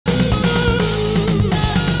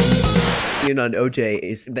opinion on OJ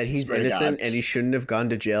is that he's innocent God. and he shouldn't have gone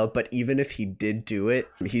to jail, but even if he did do it,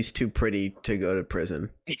 he's too pretty to go to prison.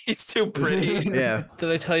 He's too pretty. Yeah.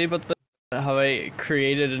 Did I tell you about how I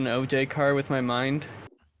created an OJ car with my mind?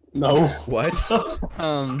 No. What?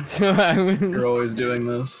 So You're always doing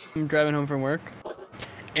this. I'm driving home from work,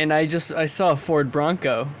 and I saw a Ford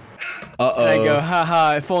Bronco. Uh-oh. And I go,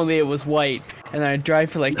 haha, if only it was white. And then I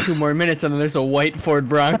drive for like 2 more minutes, and then there's a white Ford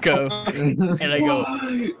Bronco. And I go,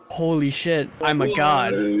 holy shit, I'm a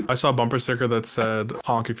god. I saw a bumper sticker that said,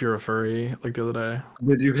 honk if you're a furry, like the other day.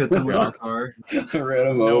 Did you hit them with your car? I ran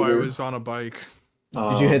him No, over. I was on a bike.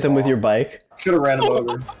 Did you hit them with your bike? Should have ran him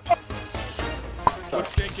over. Quit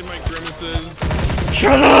shaking my grimaces.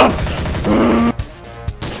 Shut up!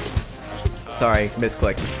 Sorry,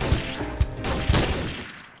 misclick.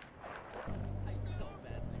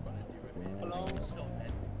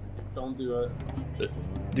 Don't do it.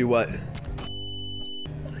 Do what?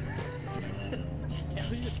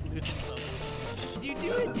 Did you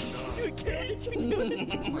do it? Did you do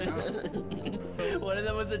it? One of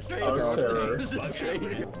them was a traitor. I was terror. Was a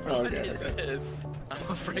traitor. What is this? I'm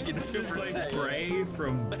a freaking super saiyan. Spray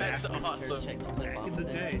from That's awesome. back in the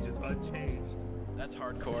day, just unchanged. That's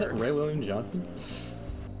hardcore. Is that Ray William Johnson?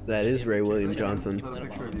 That is Ray William Johnson.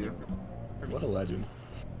 What a legend.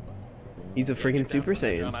 He's a freaking Super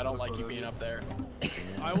Saiyan. I don't like you being up there.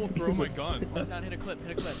 I will throw my gun. Down, hit a clip,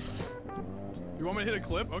 hit a clip. You want me to hit a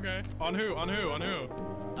clip? Okay. On who? On who? On who?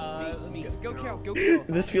 Me. Go Karil, go Karil.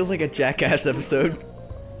 This feels like a Jackass episode.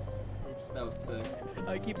 Oops, that was sick.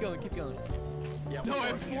 Keep going, keep going. Yeah, No, I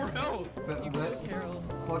have 4 health. Keep going, Karil.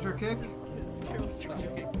 Quadra kick? This is Karil's structure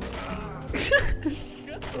kick.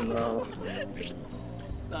 Oh no.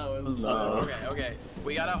 That was No. okay.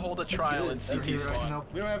 We gotta hold a trial in CT spawn.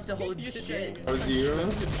 We don't have to hold shit. That was you?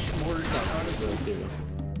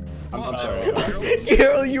 I'm sorry.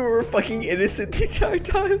 Karil, you were fucking innocent the entire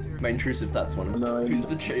time. My intrusive thoughts one. No, Who's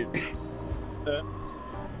the traitor?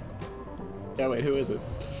 Yeah, wait, who is it?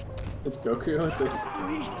 It's Goku? It's like...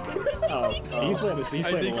 Oh, he's playing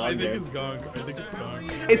a I long think game. it's Gunk. I think it's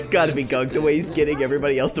Gunk. It's gotta be Gunk, the way he's getting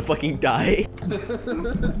everybody else to fucking die.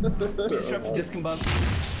 Disrupt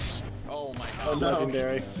discombobulated. Oh my Oh, god.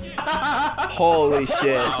 legendary. Holy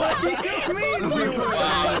shit.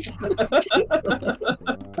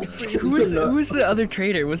 Who was the other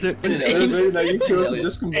traitor? Was it Aiden? That you killed Elliot.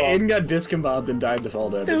 discombobulated. Aiden got discombobulated and died to fall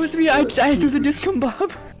dead. It was me, I threw the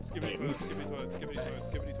discombob. Skibbity toilet, skibbity toilet, skibbity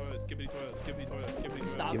toilet, skibbity toilet, skibbity toilet, skibbity toilet, skibbity toilet.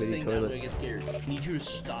 Stop Give me saying the that toilet. when I get scared. I need you to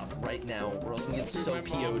stop right now, or else we get so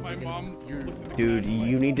PO'd. My mom looks at the Dude,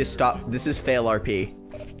 you need to stop. This is fail RP.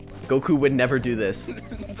 Goku would never do this.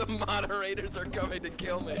 The moderators are coming to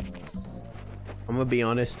kill me. I'm gonna be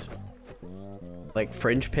honest. Like,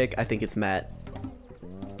 fringe pick, I think it's Matt.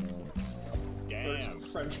 Damn.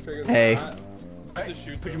 French figure. Hey. to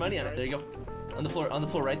shoot Put your them. money on it. There you go. On the floor,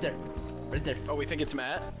 right there. Right there. Oh, we think it's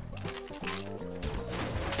Matt?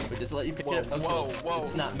 Wait, does it let you pick Whoa, it up? Okay, whoa, it's, whoa.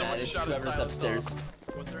 it's not Someone Matt, it's shot a whoever's silent upstairs. dog.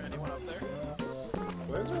 Was there anyone up there?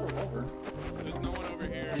 Where's her revolver? There's no one over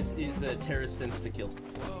here. This is a terrorist insta-kill.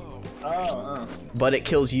 Oh, But it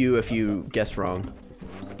kills you if you guess wrong.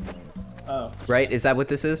 oh. Right? Is that what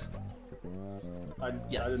this is?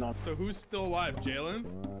 Yes. I did not. So who's still alive? Jaylen?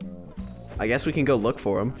 I guess we can go look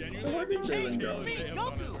for him. Genuinely? Where did Jaylen go?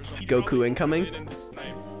 Goku incoming? Hey,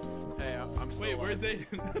 I'm still Wait, where's alive.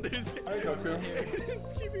 Aiden? There's Hi, Goku.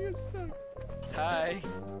 It's keeping us stuck. Hi.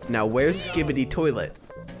 Now, where's Skibbity Toilet?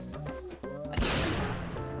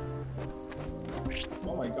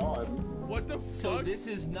 Oh my god. What the So fuck? this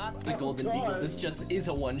is not the Oh, Golden God. Beagle, this just is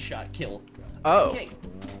a one-shot kill. Oh. Okay.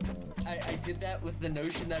 I did that with the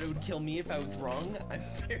notion that it would kill me if I was wrong. I'm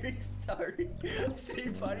very sorry. I saw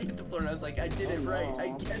your body hit the floor and I was like, I did it right. I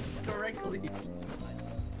guessed correctly.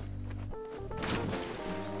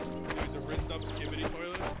 There's a rinsed up Skibbity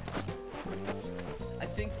toilet. I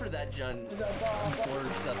think for that, John, or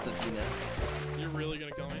Sasakina. You're really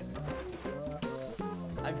gonna kill me?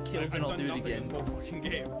 I've killed and I'll done do it nothing again. this whole fucking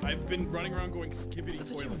game. I've been running around going Skibbity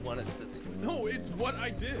That's what you toilet. want us to think. No, it's what I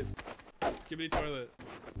did. Skibbity toilet.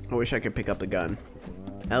 I wish I could pick up the gun.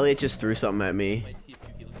 Elliot just threw something at me. My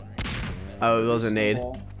TFQ heals on her. Oh, it was a nade.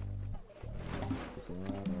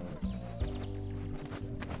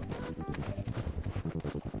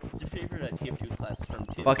 What's your favorite TFQ class from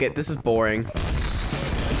TFQ? Fuck it, this is boring. Okay,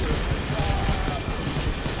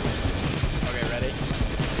 ready?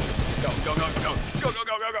 Go, go, go, go, go, go, go,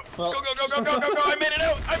 go, go, go, go, go, go, go, go, go, go, I made it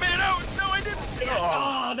out! I made it out! No, I didn't!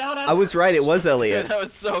 I was right, it was Elliot. That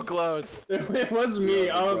was so close. It was me.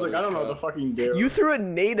 I was like, I don't know what to fucking do. You threw a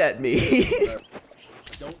nade at me.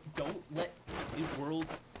 Don't let the world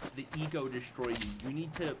the ego destroy you. You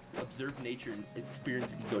need to observe nature and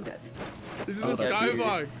experience ego death. This is a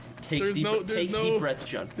skybox. There's no deep breaths,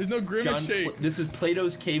 John. There's no grimace John, shake. this is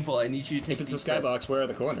Plato's cave wall. I need you to take If it's a deep skybox, where are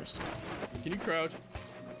the corners? Can you crouch?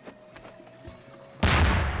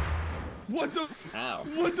 What the? Ow.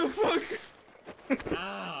 What the fuck?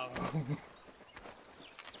 Ow.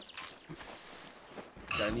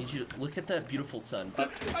 I need you to look at that beautiful sun. I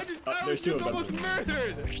was there's two just of them. almost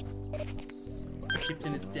murdered.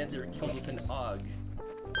 Kipton is dead. They're killed with an AUG.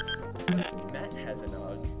 Matt has an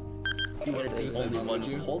AUG. He was the only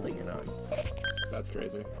one holding an AUG. That's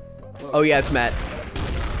crazy. Oh yeah, it's Matt.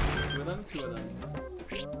 Two of them? Two of them.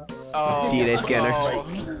 Oh, DNA scanner.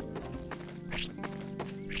 oh.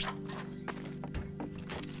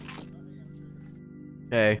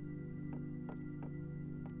 Hey.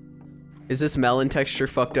 Is this melon texture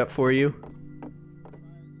fucked up for you?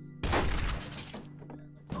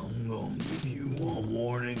 I'm gonna give you one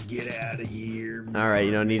warning. Get out of here. Alright,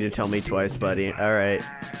 you don't need to tell me twice, buddy. Alright.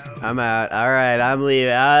 I'm out. Alright, I'm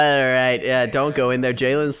leaving. Alright, yeah, don't go in there.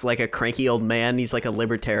 Jaylen's like a cranky old man. He's like a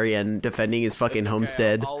libertarian defending his fucking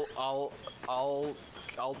homestead. I'll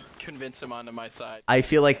convince him onto my side. I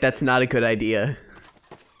feel like that's not a good idea.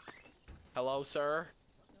 Hello, sir.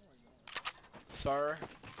 Sir.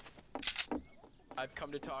 I've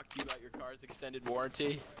come to talk to you about your car's extended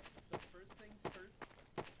warranty. So first things first,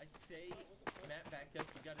 I say, Matt, back up.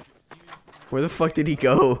 You gotta defuse. Where the fuck did he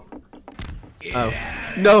go? Oh.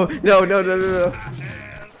 No, no, no, no, no,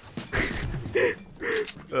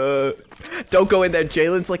 no. Don't go in there.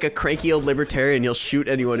 Jaylen's like a cranky old libertarian. He'll shoot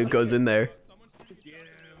anyone who goes in there.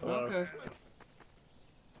 Okay.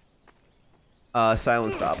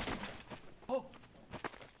 Silent stop.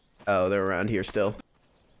 Oh, they're around here still.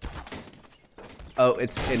 Oh,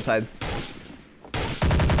 it's inside.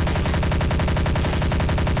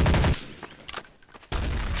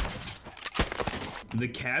 The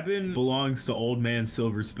cabin belongs to Old Man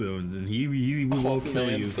Silverspoon, and he will kill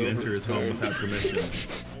you if you enter his home without permission.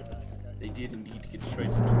 They did indeed get straight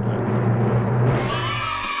into times.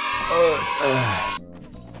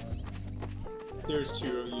 There's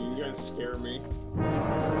two of you. You guys scare me.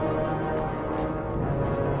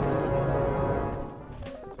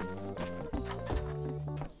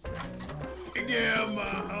 Yeah, my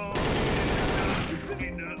home.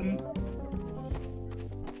 Ain't nothing.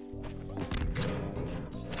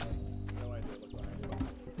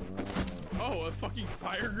 Oh, a fucking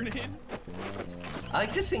fire grenade? I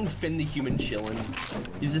like just seeing Finn the human chilling.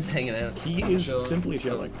 He's just hanging out. He is simply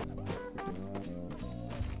chilling.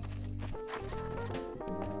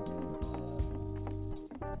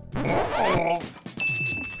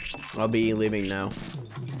 I'll be leaving now.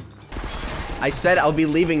 I said I'll be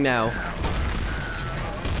leaving now.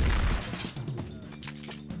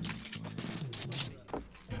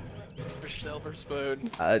 Mr.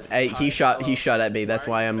 Silverspoon. He shot at me. That's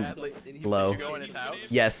why I'm low. Did you go in his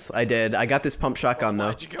house? Yes, I did. I got this pump shotgun though.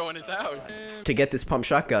 Why'd you go in his house? To get this pump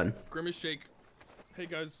shotgun. Grimace shake. Hey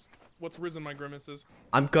guys, what's risen my grimaces?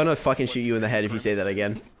 I'm gonna fucking shoot you in the head if you say that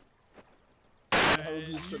again.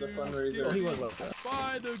 Apologies for the fundraiser. Oh, he was well.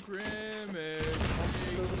 By the grimace.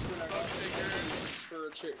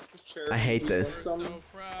 I hate this. So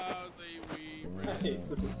proudly we I hate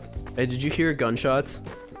this. Hey, did you hear gunshots?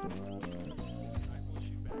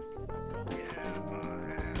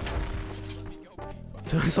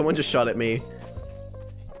 Someone just shot at me.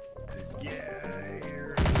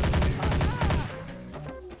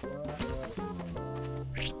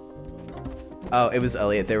 Oh, it was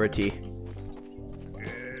Elliot. They were T.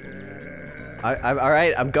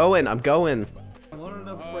 Alright, I'm going. I wanted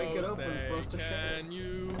to break it open for us to share. Can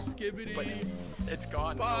you skibbity? But it's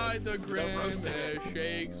gone. By No, the it's- grimace no roasting it.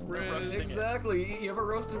 shakes wrist. roasting it. Exactly. You ever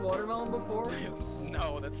roasted watermelon before?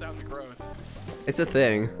 No, that sounds gross. It's a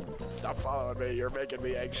thing. Stop following me. You're making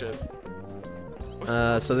me anxious.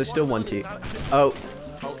 So there's still one T. Oh,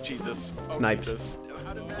 Oh, Jesus. Oh, Sniped. Jesus.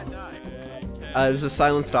 How did Matt die? it was a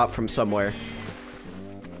silent stop from somewhere.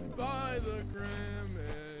 By the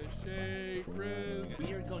grimace shake wrist.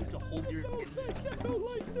 We are going to hold your hands.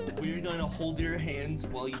 We are going to hold your hands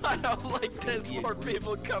while you. I don't like this. More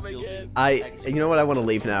people coming in. You know what? I want to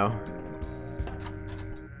leave now.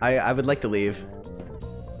 I would like to leave.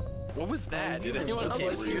 What was that? Did anyone else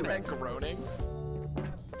just hear that groaning?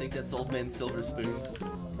 I think that's Old Man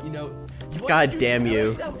Silverspoon. You know. God damn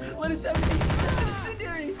you. Let us out. It's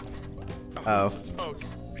incendiary. Oh. It's the smoke.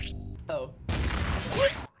 Oh.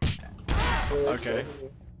 Okay.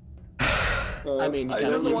 I mean, I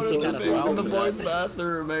just wanted to be in the boys'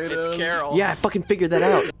 bathroom, Aidan. It's Karil. Yeah, I fucking figured that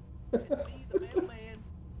out.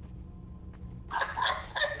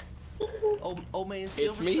 Oh, Oh man,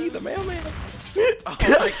 It's me, the mailman. Oh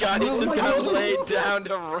my god, he just got laid down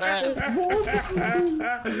to rest.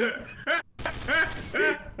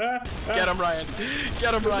 Get him, Ryan.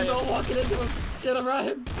 Get him, Ryan. Don't walk into him. Get him,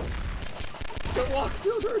 Ryan. Don't walk to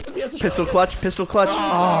him. It's a PS. Pistol clutch, pistol clutch.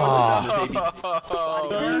 Oh.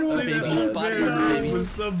 Baby. With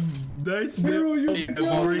some nice before you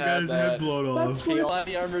guys head blown off.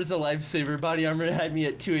 Body armor is a lifesaver. Body armor had me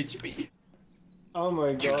at 2 HP. Oh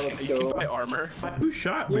my god, that's so... My armor. Who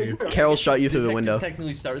shot me? Carol shot you through the window.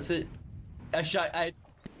 Technically start with it.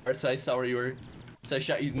 So I saw where you were. So I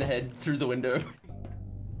shot you in the head through the window.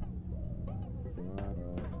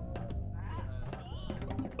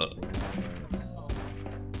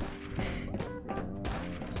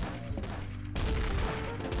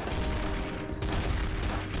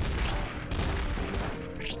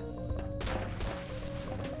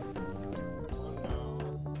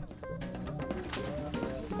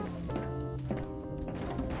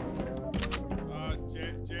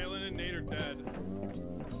 Jaylen and Nate are dead.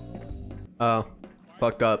 Oh,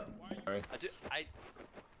 fucked up. I'm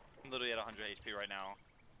literally at 100 HP right now.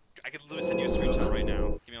 I could literally send you a screenshot right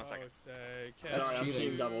now. Give me 1 second. That's I'm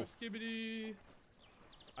cheating. Double. Skibbity.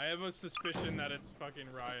 I have a suspicion that it's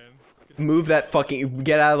fucking Ryan. Move that fucking.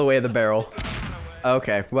 Get out of the way of the barrel.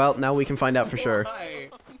 Okay, well, now we can find out for sure.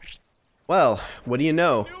 Well, what do you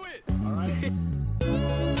know? Do it!